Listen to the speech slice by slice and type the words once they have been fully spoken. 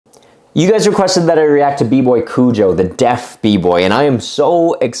You guys requested that I react to B-Boy Kujo, the deaf B-Boy, and I am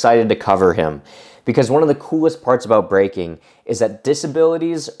so excited to cover him because one of the coolest parts about breaking is that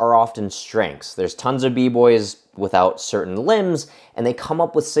disabilities are often strengths. There's tons of B-Boys without certain limbs, and they come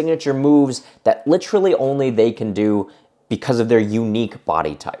up with signature moves that literally only they can do because of their unique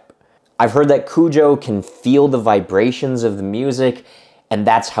body type. I've heard that Kujo can feel the vibrations of the music, and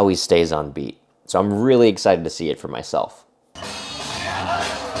that's how he stays on beat. So I'm really excited to see it for myself.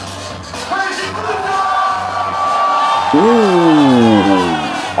 Ooh,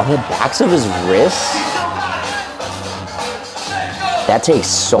 on the backs of his wrists? That takes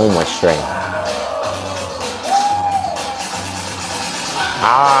so much strength.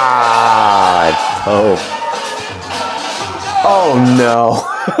 Ah, dope. Oh no.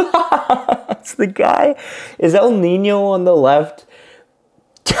 It's the guy. Is El Nino on the left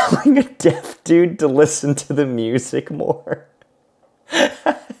telling a deaf dude to listen to the music more?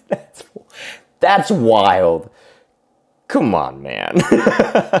 That's wild. Come on, man.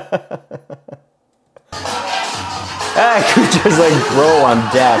 Kujo's like, bro, I'm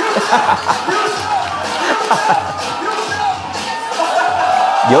deaf.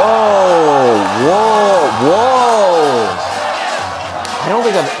 Yo, whoa, whoa. I don't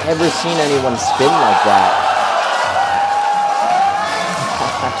think I've ever seen anyone spin like that.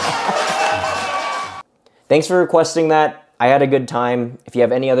 Thanks for requesting that. I had a good time. If you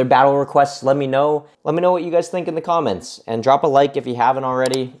have any other battle requests, let me know. Let me know what you guys think in the comments. And drop a like if you haven't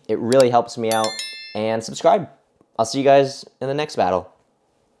already. It really helps me out. And subscribe. I'll see you guys in the next battle.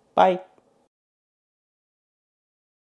 Bye.